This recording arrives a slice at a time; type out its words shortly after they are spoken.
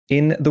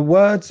In the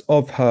words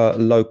of her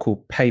local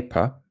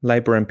paper,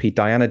 Labour MP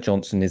Diana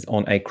Johnson is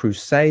on a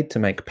crusade to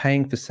make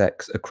paying for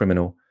sex a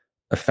criminal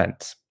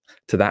offence.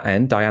 To that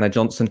end, Diana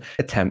Johnson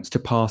attempts to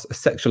pass a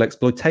sexual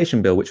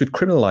exploitation bill which would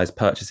criminalise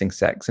purchasing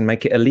sex and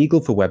make it illegal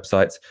for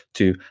websites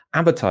to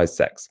advertise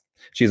sex.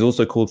 She has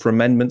also called for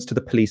amendments to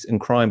the police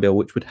and crime bill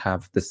which would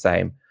have the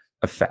same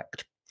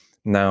effect.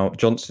 Now,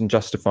 Johnson,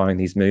 justifying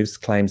these moves,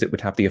 claims it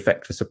would have the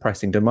effect for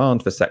suppressing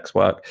demand for sex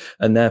work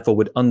and therefore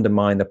would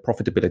undermine the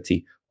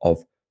profitability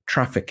of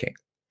trafficking.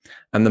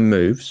 And the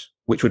moves,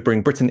 which would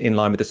bring Britain in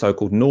line with the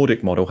so-called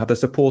Nordic model, have the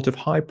support of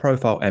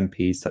high-profile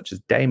MPs such as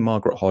Dame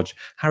Margaret Hodge,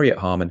 Harriet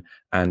Harman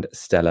and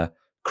Stella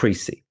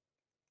Creasy.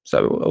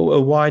 So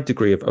a wide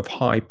degree of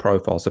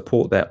high-profile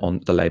support there on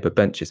the Labour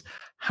benches.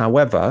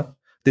 However,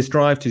 this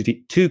drive to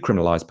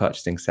criminalise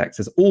purchasing sex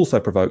has also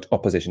provoked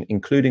opposition,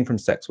 including from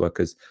sex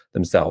workers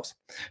themselves.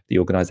 The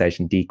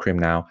organisation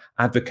DecrimNow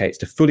advocates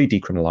to fully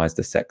decriminalise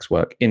the sex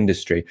work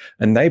industry,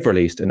 and they've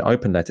released an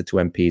open letter to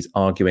MPs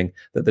arguing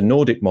that the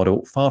Nordic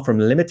model, far from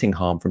limiting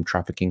harm from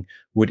trafficking,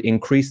 would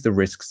increase the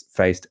risks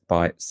faced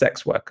by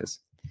sex workers.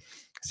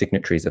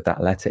 Signatories of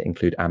that letter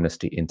include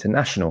Amnesty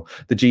International,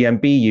 the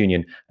GMB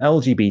Union,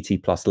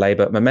 LGBT plus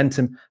Labour,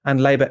 Momentum,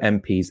 and Labour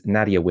MPs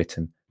Nadia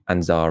Whittome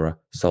and Zara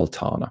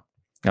Sultana.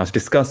 Now, to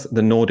discuss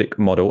the Nordic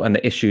model and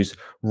the issues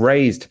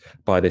raised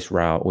by this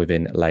row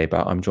within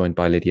Labour, I'm joined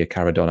by Lydia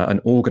Caradonna,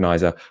 an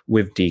organiser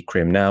with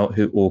DecrimNow,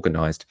 who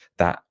organised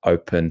that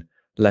open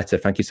letter.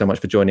 Thank you so much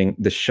for joining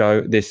the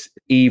show this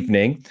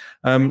evening.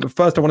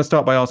 First, I want to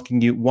start by asking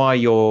you why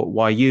your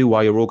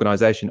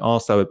organisation are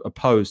so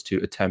opposed to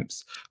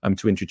attempts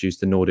to introduce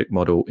the Nordic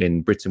model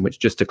in Britain, which,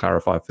 just to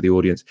clarify for the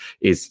audience,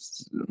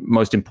 is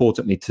most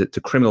importantly to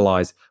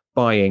criminalise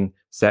buying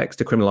sex,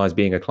 to criminalise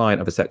being a client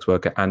of a sex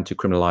worker, and to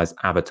criminalise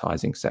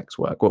advertising sex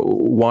work.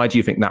 Why do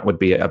you think that would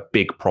be a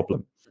big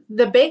problem?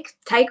 The big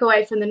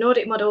takeaway from the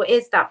Nordic model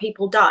is that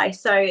people die.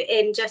 So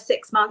in just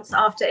 6 months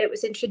after it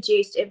was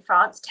introduced in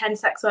France, 10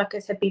 sex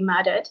workers have been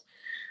murdered.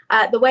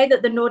 The way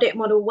that the Nordic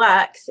model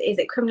works is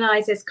it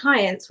criminalises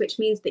clients, which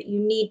means that you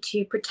need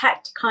to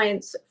protect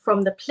clients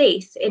from the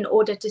police in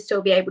order to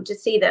still be able to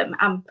see them.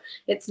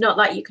 It's not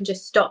like you can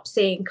just stop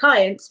seeing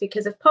clients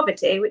because of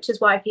poverty, which is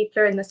why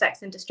people are in the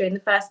sex industry in the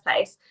first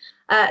place.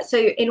 So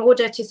in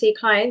order to see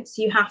clients,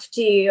 you have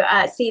to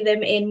see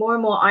them in more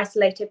and more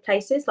isolated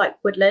places like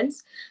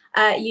woodlands.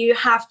 You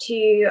have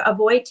to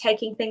avoid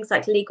taking things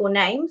like legal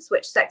names,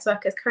 which sex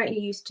workers currently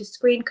use to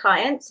screen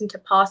clients and to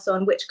pass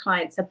on which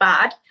clients are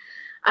bad.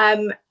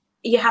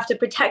 You have to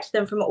protect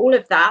them from all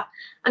of that.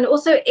 And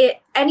also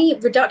any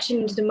reduction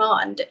in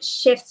demand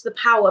shifts the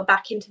power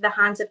back into the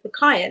hands of the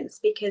clients,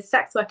 because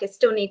sex workers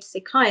still need to see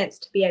clients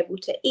to be able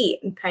to eat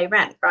and pay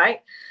rent,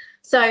 right?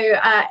 So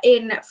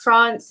in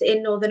France,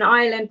 in Northern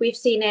Ireland, we've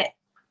seen it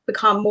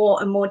become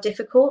more and more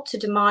difficult to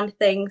demand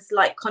things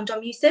like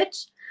condom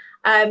usage.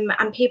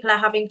 And people are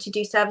having to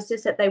do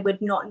services that they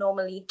would not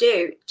normally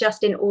do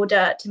just in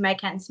order to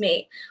make ends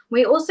meet.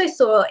 We also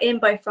saw in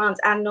both France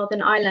and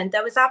Northern Ireland,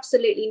 there was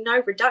absolutely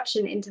no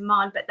reduction in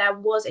demand, but there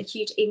was a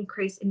huge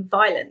increase in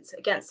violence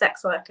against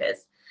sex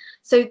workers.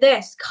 So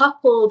this,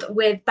 coupled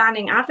with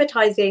banning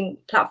advertising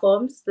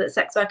platforms that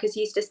sex workers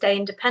use to stay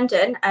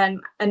independent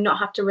and not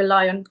have to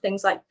rely on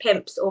things like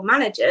pimps or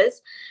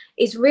managers,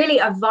 is really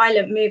a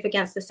violent move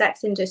against the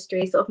sex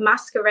industry, sort of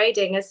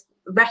masquerading as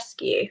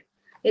rescue.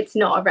 It's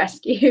not a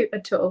rescue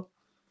at all.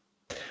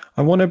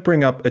 I want to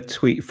bring up a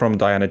tweet from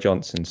Diana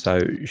Johnson. So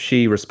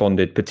she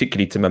responded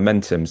particularly to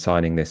Momentum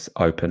signing this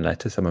open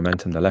letter. So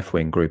Momentum, the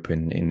left-wing group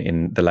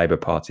in the Labour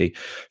Party,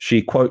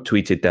 she quote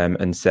tweeted them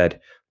and said,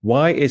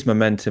 "Why is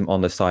Momentum on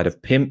the side of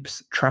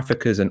pimps,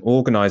 traffickers and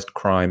organised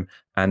crime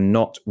and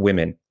not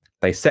women?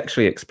 They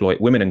sexually exploit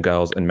women and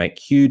girls and make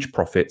huge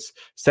profits.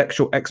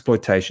 Sexual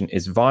exploitation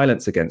is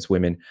violence against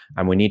women,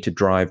 and we need to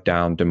drive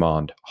down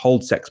demand,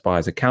 hold sex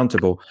buyers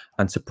accountable,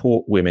 and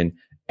support women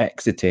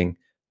exiting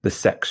the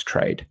sex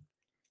trade."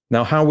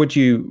 Now, how would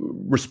you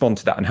respond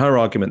to that? And her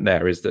argument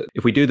there is that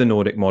if we do the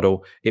Nordic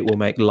model, it will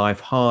make life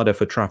harder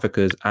for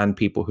traffickers and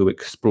people who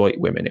exploit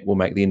women. It will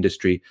make the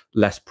industry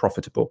less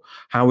profitable.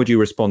 How would you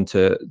respond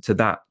to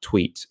that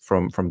tweet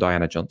from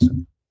Diana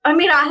Johnson? I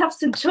mean, I have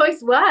some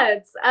choice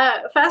words.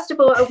 First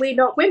of all, are we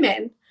not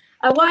women?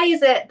 Why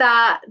is it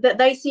that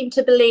they seem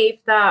to believe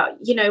that,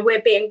 you know,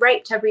 we're being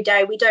raped every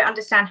day? We don't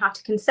understand how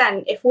to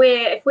consent. If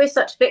we're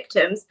such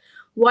victims,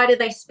 why do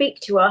they speak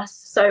to us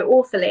so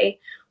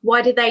awfully?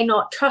 Why do they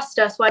not trust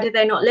us? Why do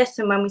they not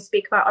listen when we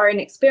speak about our own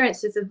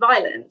experiences of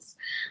violence?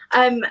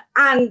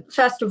 And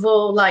first of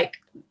all, like,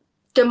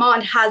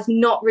 demand has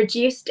not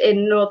reduced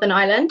in Northern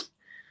Ireland.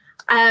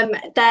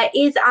 There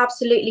is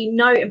absolutely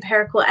no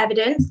empirical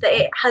evidence that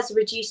it has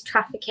reduced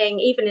trafficking,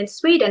 even in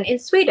Sweden. In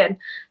Sweden,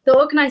 the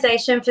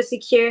Organisation for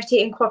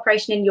Security and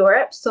Cooperation in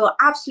Europe saw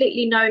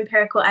absolutely no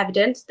empirical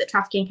evidence that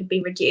trafficking had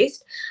been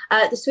reduced.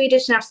 The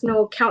Swedish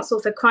National Council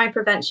for Crime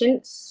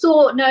Prevention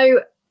saw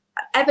no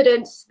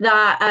evidence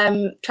that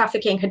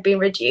trafficking had been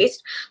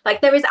reduced. Like,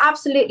 there is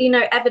absolutely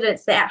no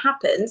evidence that it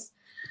happens.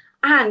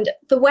 And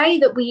the way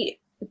that we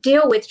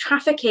deal with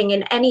trafficking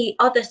in any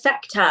other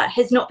sector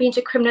has not been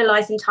to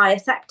criminalise entire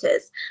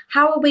sectors.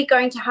 How are we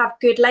going to have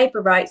good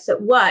labour rights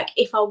at work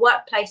if our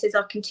workplaces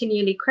are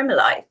continually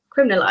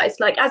criminalised?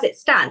 Like, as it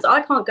stands,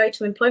 I can't go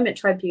to employment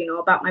tribunal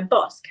about my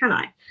boss, can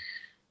I?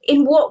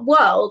 In what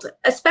world,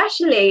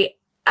 especially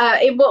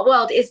in what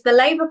world is the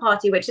Labour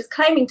Party, which is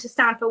claiming to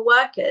stand for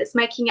workers,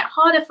 making it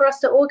harder for us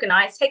to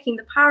organise, taking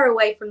the power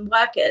away from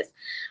workers,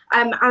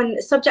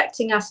 and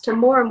subjecting us to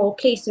more and more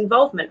police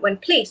involvement when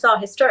police are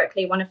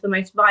historically one of the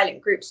most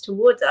violent groups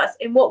towards us?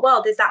 In what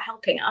world is that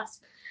helping us?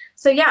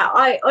 So yeah,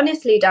 I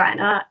honestly,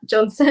 Diana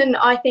Johnson,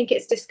 I think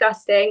it's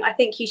disgusting. I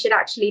think you should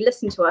actually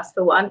listen to us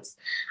for once.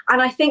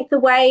 And I think the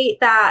way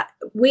that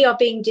we are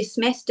being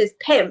dismissed as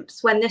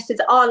pimps when this is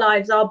our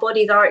lives, our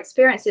bodies, our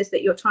experiences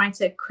that you're trying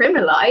to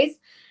criminalise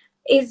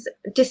is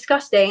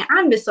disgusting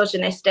and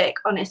misogynistic,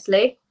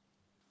 honestly.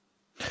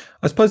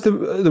 I suppose the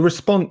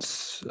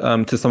response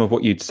to some of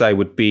what you'd say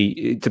would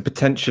be to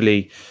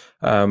potentially,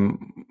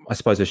 I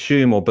suppose,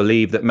 assume or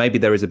believe that maybe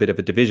there is a bit of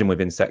a division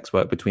within sex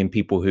work between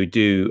people who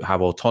do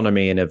have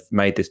autonomy and have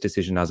made this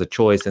decision as a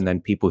choice, and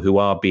then people who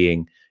are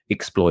being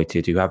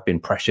exploited, who have been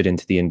pressured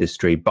into the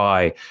industry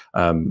by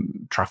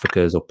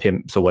traffickers or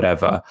pimps or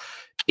whatever.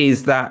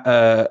 Is that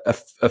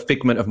a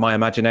figment of my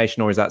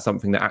imagination, or is that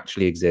something that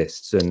actually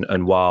exists?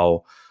 And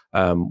while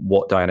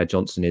what Diana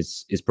Johnson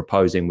is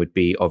proposing would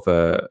be of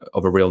a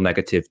real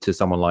negative to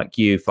someone like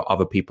you, for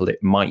other people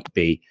it might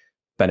be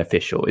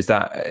beneficial. Is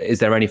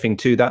there anything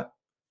to that?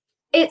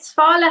 It's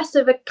far less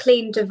of a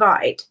clean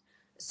divide.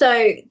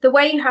 So the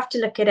way you have to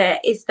look at it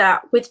is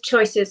that with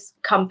choices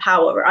come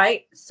power,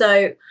 right?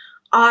 So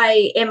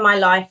I, in my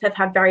life, have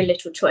had very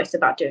little choice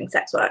about doing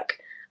sex work.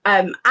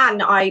 And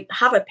I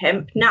have a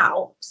pimp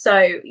now.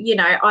 So, you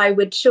know, I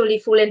would surely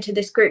fall into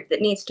this group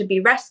that needs to be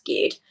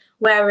rescued.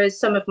 Whereas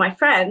some of my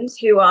friends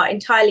who are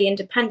entirely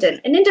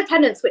independent, an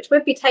independence which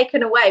would be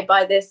taken away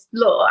by this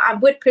law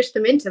and would push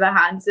them into the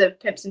hands of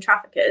pimps and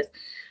traffickers,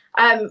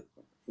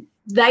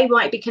 they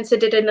might be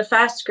considered in the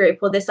first group,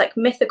 or this like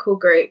mythical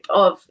group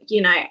of,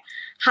 you know,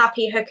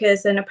 happy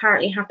hookers, and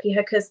apparently happy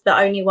hookers the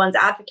only ones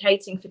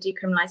advocating for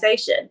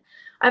decriminalisation.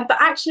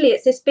 But actually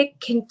it's this big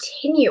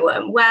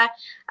continuum where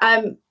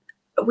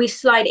we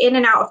slide in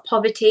and out of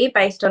poverty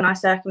based on our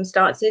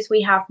circumstances.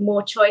 We have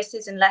more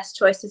choices and less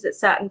choices at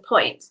certain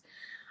points.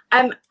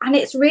 And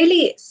it's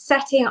really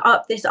setting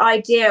up this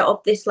idea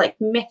of this like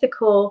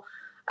mythical,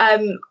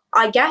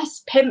 I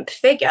guess, pimp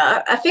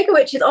figure, a figure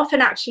which is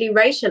often actually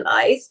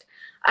racialized,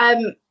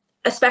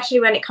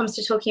 especially when it comes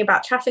to talking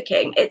about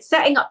trafficking. It's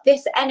setting up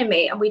this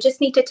enemy, and we just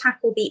need to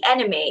tackle the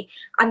enemy,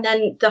 and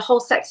then the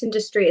whole sex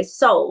industry is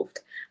solved.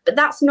 But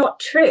that's not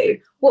true.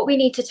 What we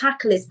need to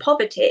tackle is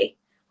poverty.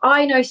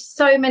 I know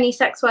so many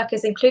sex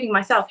workers, including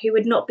myself, who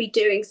would not be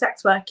doing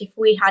sex work if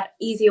we had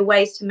easier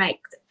ways to make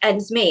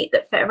ends meet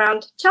that fit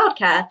around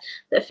childcare,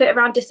 that fit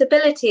around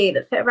disability,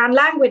 that fit around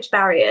language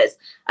barriers,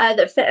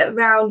 that fit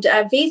around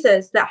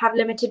visas that have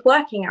limited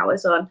working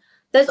hours on.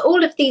 There's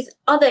all of these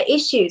other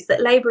issues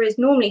that Labour is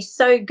normally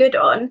so good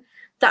on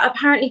that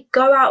apparently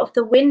go out of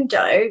the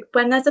window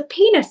when there's a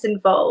penis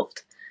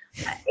involved.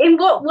 In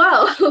what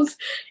world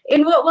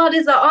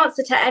is the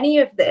answer to any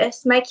of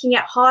this making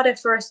it harder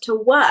for us to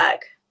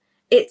work?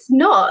 It's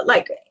not.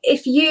 Like,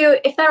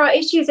 if there are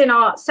issues in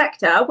our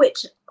sector,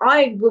 which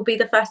I will be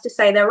the first to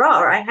say there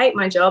are, I hate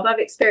my job, I've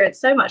experienced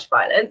so much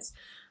violence,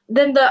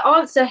 then the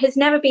answer has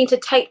never been to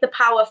take the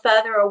power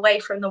further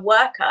away from the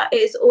worker.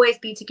 It has always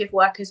been to give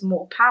workers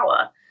more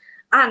power.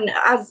 And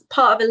as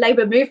part of a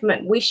Labour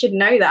movement, we should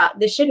know that.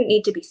 This shouldn't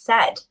need to be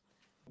said.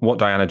 What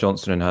Diana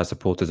Johnson and her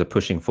supporters are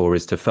pushing for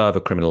is to further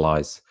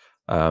criminalise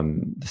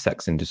the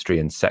sex industry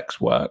and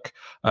sex work.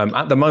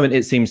 At the moment,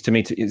 it seems to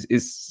me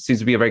seems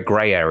to be a very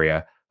grey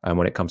area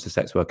when it comes to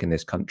sex work in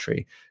this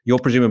country. You're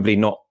presumably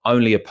not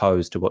only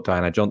opposed to what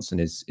Diana Johnson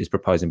is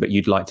proposing, but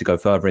you'd like to go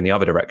further in the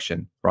other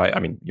direction, right? I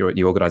mean, your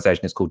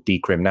organisation is called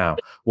DecrimNow.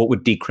 What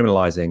would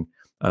decriminalising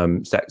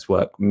sex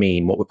work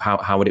mean?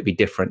 How would it be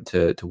different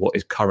to what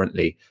is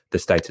currently the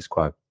status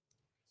quo?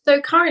 So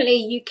currently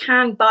you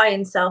can buy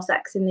and sell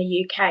sex in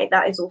the UK,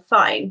 that is all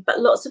fine, but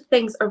lots of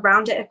things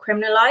around it are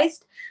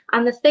criminalised,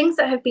 and the things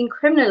that have been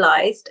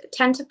criminalised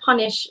tend to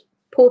punish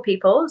poor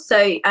people.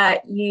 So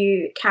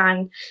you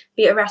can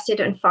be arrested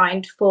and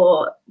fined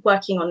for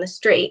working on the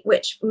street,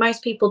 which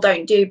most people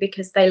don't do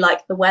because they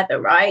like the weather,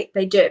 right?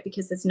 They do it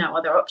because there's no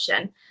other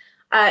option.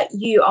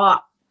 You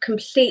are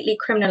completely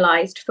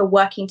criminalised for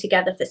working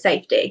together for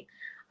safety.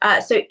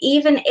 So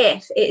even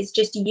if it is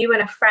just you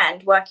and a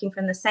friend working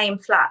from the same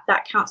flat,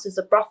 that counts as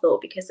a brothel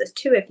because there's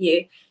two of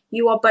you.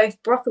 You are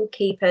both brothel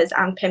keepers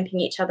and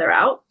pimping each other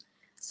out.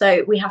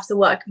 So we have to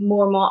work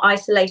more and more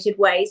isolated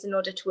ways in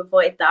order to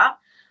avoid that.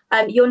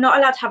 You're not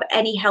allowed to have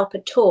any help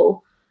at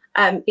all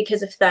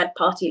because of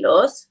third-party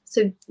laws.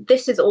 So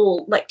this is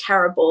all like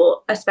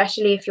terrible,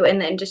 especially if you're in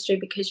the industry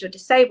because you're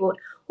disabled,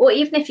 or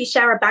even if you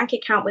share a bank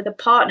account with a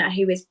partner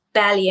who is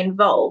barely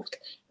involved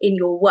in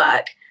your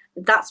work.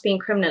 That's being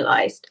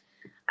criminalised.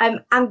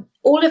 And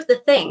all of the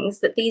things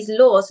that these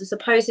laws are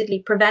supposedly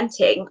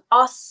preventing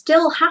are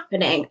still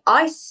happening.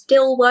 I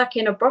still work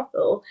in a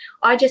brothel.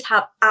 I just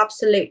have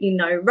absolutely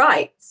no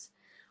rights.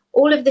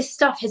 All of this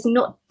stuff has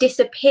not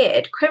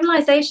disappeared.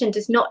 Criminalisation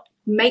does not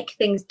make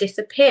things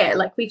disappear.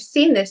 Like, we've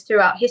seen this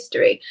throughout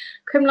history.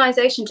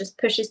 Criminalisation just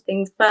pushes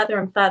things further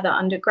and further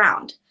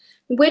underground.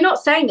 We're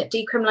not saying that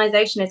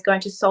decriminalisation is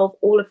going to solve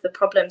all of the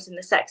problems in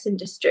the sex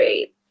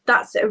industry.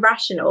 That's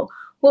irrational.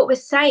 What we're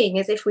saying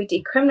is, if we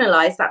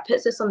decriminalise, that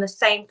puts us on the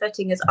same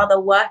footing as other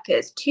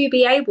workers to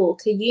be able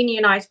to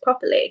unionise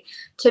properly,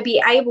 to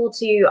be able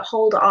to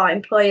hold our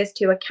employers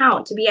to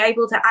account, to be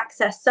able to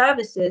access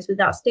services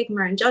without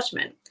stigma and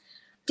judgment.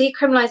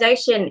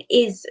 Decriminalisation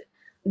is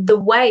the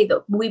way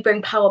that we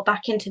bring power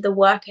back into the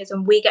workers,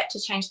 and we get to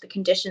change the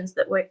conditions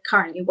that we're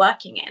currently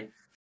working in.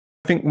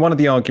 I think one of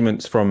the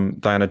arguments from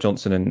Diana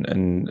Johnson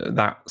and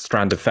that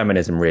strand of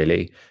feminism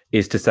really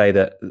is to say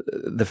that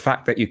the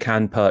fact that you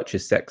can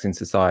purchase sex in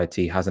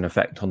society has an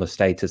effect on the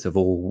status of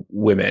all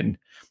women.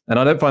 And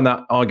I don't find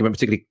that argument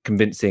particularly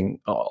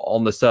convincing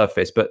on the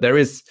surface, but there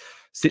is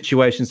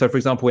situations. So, for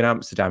example, in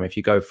Amsterdam, if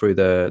you go through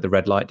the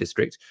red light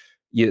district,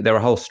 there are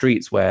whole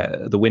streets where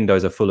the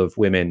windows are full of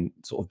women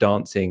sort of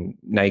dancing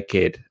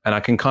naked. And I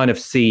can kind of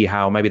see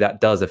how maybe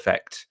that does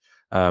affect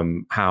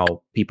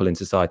how people in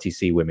society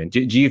see women.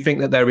 Do you think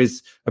that there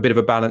is a bit of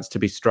a balance to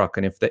be struck?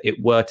 And if it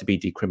were to be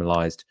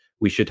decriminalized,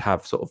 we should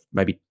have sort of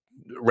maybe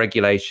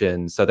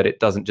regulations so that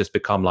it doesn't just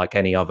become like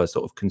any other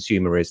sort of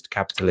consumerist,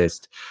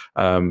 capitalist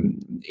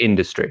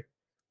industry?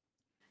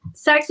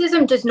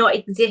 Sexism does not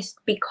exist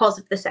because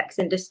of the sex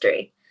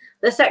industry.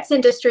 The sex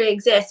industry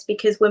exists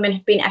because women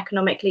have been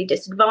economically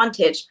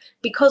disadvantaged,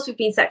 because we've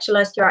been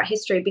sexualized throughout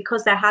history,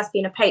 because there has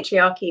been a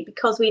patriarchy,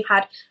 because we've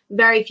had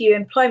very few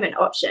employment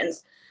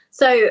options.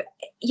 So,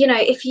 you know,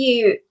 if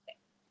you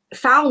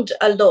found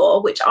a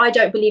law, which I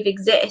don't believe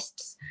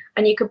exists,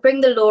 and you could bring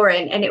the law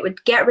in and it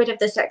would get rid of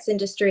the sex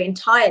industry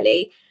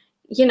entirely,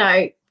 you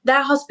know,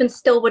 their husbands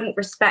still wouldn't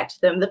respect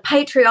them. The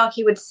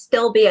patriarchy would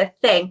still be a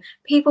thing.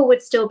 People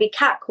would still be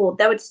catcalled.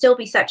 There would still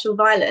be sexual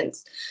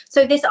violence.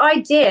 So this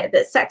idea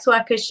that sex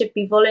workers should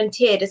be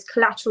volunteered as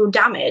collateral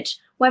damage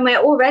when we're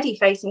already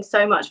facing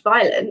so much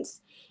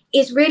violence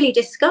is really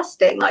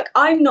disgusting. Like,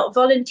 I'm not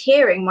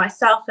volunteering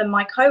myself and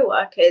my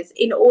co-workers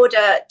in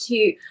order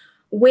to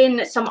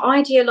win some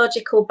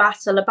ideological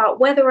battle about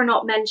whether or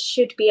not men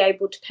should be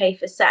able to pay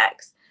for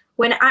sex,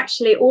 when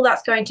actually all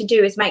that's going to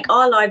do is make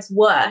our lives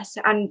worse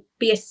and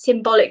be a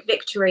symbolic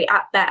victory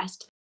at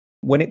best.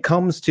 When it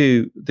comes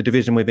to the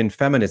division within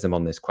feminism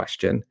on this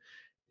question,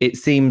 it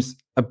seems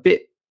a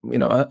bit, you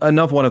know,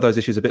 another one of those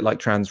issues, a bit like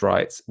trans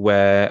rights,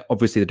 where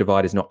obviously the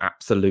divide is not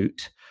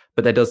absolute,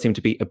 but there does seem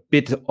to be a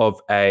bit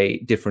of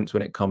a difference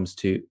when it comes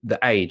to the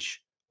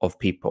age of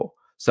people.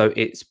 So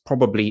it's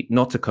probably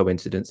not a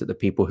coincidence that the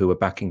people who are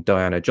backing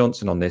Diana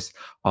Johnson on this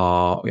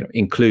are, you know,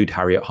 include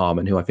Harriet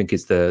Harman, who I think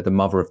is the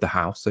mother of the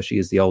House. So she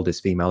is the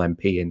oldest female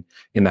MP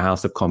in the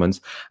House of Commons,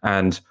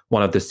 and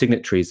one of the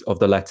signatories of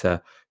the letter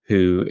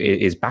who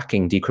is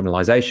backing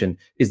decriminalisation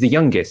is the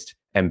youngest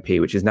MP,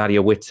 which is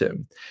Nadia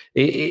Whittome.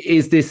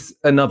 Is this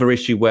another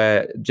issue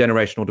where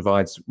generational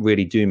divides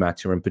really do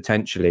matter, and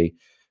potentially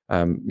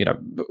you know,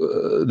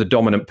 the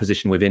dominant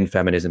position within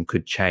feminism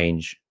could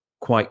change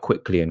quite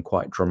quickly and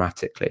quite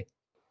dramatically?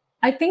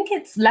 I think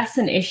it's less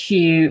an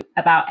issue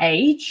about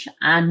age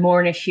and more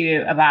an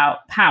issue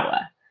about power.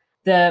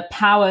 The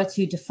power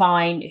to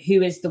define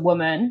who is the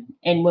woman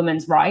in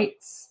women's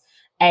rights,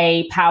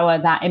 a power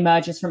that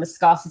emerges from a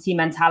scarcity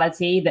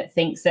mentality that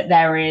thinks that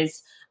there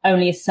is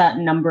only a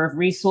certain number of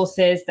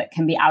resources that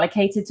can be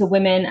allocated to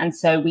women. And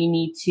so we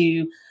need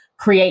to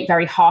create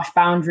very harsh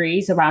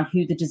boundaries around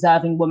who the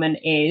deserving woman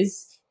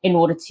is in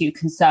order to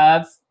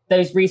conserve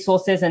those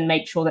resources and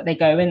make sure that they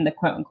go in the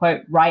quote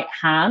unquote right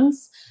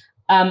hands.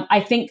 I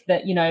think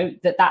that, you know,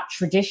 that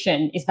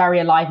tradition is very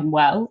alive and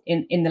well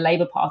in the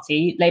Labour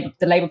Party.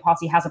 The Labour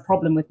Party has a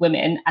problem with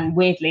women, and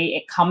weirdly,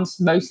 it comes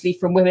mostly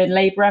from women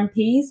Labour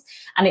MPs.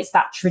 And it's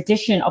that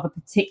tradition of a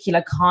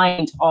particular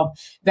kind of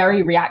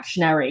very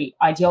reactionary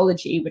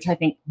ideology, which I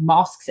think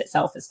masks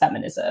itself as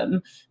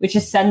feminism, which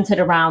is centered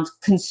around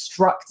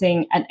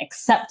constructing an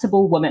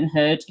acceptable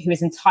womanhood who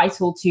is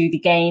entitled to the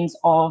gains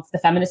of the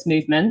feminist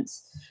movement,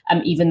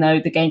 even though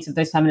the gains of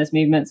those feminist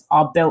movements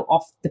are built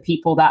off the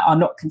people that are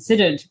not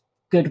considered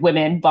good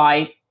women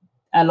by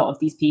a lot of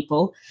these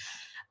people.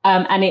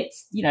 And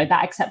it's, you know,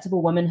 that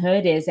acceptable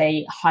womanhood is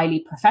a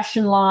highly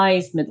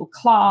professionalized, middle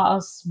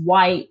class,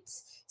 white,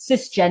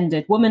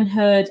 cisgendered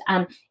womanhood,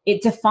 and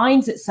it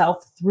defines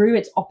itself through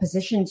its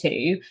opposition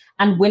to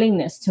and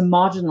willingness to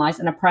marginalize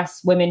and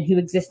oppress women who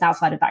exist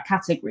outside of that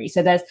category.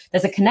 So there's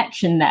a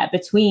connection there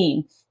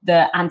between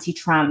the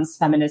anti-trans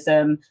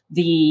feminism,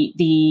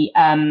 the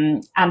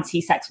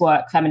anti-sex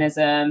work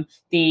feminism,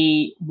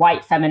 the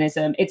white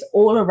feminism. It's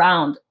all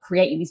around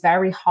creating these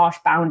very harsh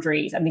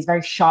boundaries and these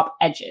very sharp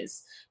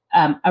edges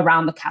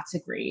around the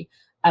category.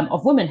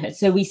 of womanhood.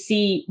 So we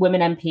see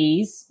women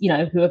MPs, you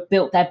know, who have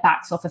built their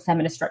backs off a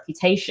feminist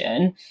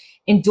reputation,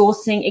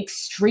 endorsing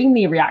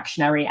extremely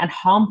reactionary and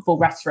harmful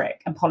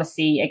rhetoric and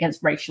policy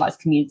against racialized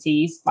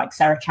communities like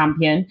Sarah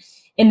Champion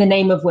in the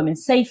name of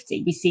women's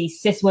safety. We see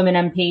cis women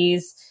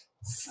MPs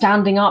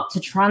standing up to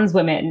trans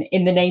women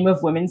in the name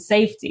of women's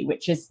safety,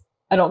 which is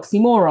an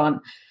oxymoron.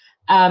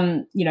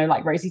 You know,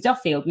 like Rosie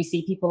Duffield. We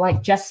see people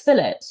like Jess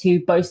Phillips who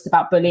boast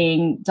about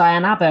bullying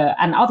Diane Abbott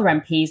and other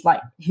MPs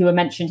like who are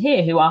mentioned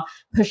here, who are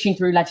pushing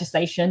through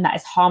legislation that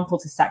is harmful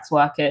to sex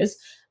workers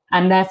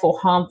and therefore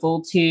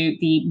harmful to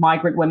the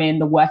migrant women,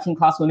 the working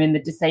class women, the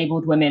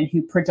disabled women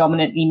who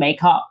predominantly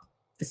make up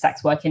the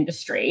sex work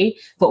industry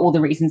for all the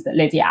reasons that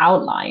Lydia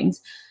outlined.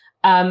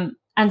 And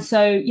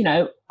so, you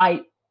know,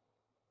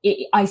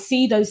 I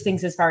see those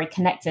things as very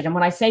connected. And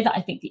when I say that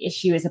I think the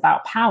issue is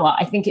about power,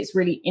 I think it's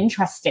really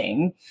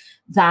interesting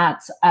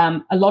that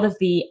a lot of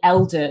the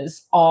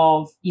elders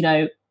of, you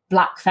know,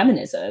 Black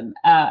feminism,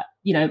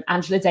 you know,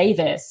 Angela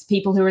Davis,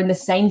 people who are in the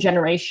same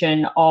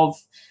generation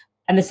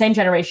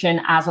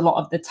as a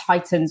lot of the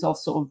titans of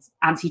sort of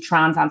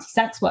anti-trans,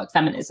 anti-sex work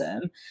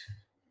feminism,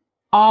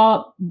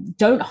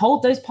 don't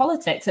hold those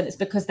politics. And it's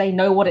because they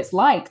know what it's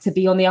like to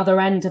be on the other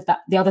end of that,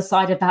 the other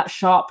side of that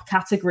sharp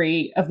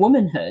category of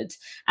womanhood.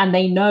 And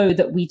they know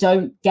that we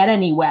don't get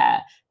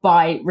anywhere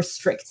by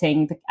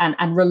restricting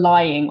and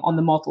relying on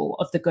the model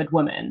of the good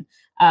woman.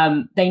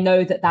 They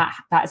know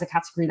that is a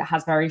category that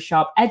has very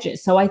sharp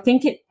edges. So I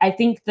think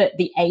that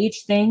the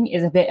age thing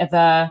is a bit of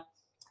a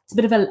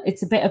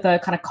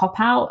kind of cop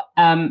out.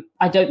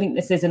 I don't think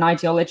this is an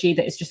ideology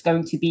that is just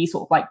going to be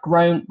sort of like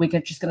grown. We're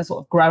just going to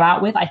sort of grow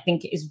out with. I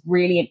think it is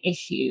really an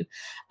issue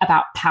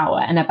about power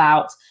and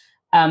about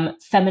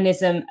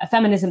feminism, a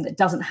feminism that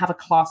doesn't have a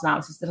class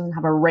analysis, that doesn't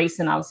have a race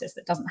analysis,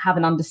 that doesn't have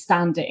an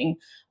understanding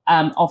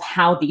of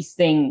how these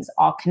things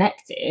are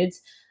connected.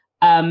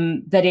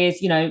 That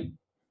is, you know,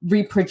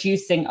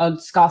 reproducing a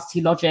scarcity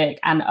logic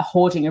and a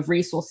hoarding of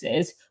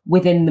resources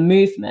within the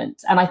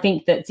movement. And I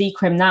think that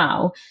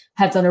DecrimNow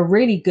have done a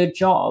really good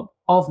job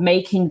of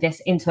making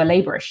this into a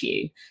labor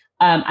issue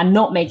and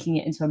not making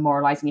it into a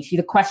moralizing issue.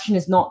 The question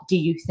is not, do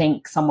you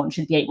think someone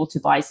should be able to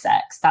buy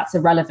sex? That's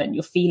irrelevant.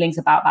 Your feelings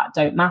about that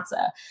don't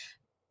matter.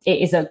 It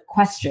is a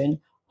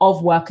question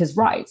of workers'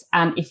 rights.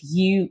 And if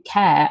you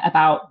care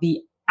about the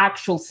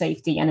actual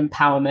safety and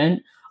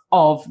empowerment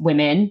of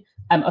women,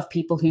 of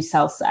people who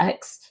sell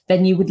sex,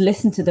 then you would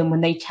listen to them when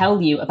they tell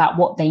you about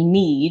what they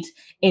need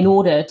in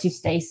order to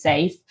stay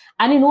safe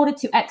and in order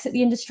to exit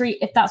the industry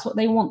if that's what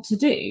they want to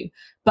do.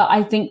 But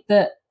I think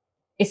that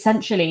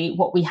essentially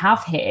what we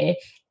have here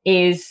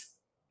is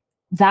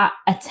that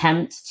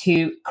attempt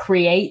to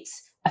create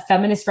a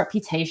feminist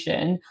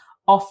reputation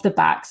off the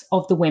backs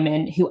of the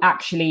women who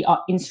actually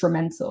are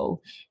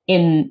instrumental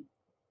in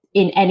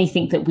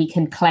anything that we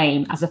can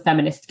claim as a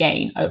feminist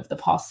gain over the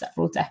past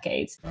several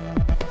decades.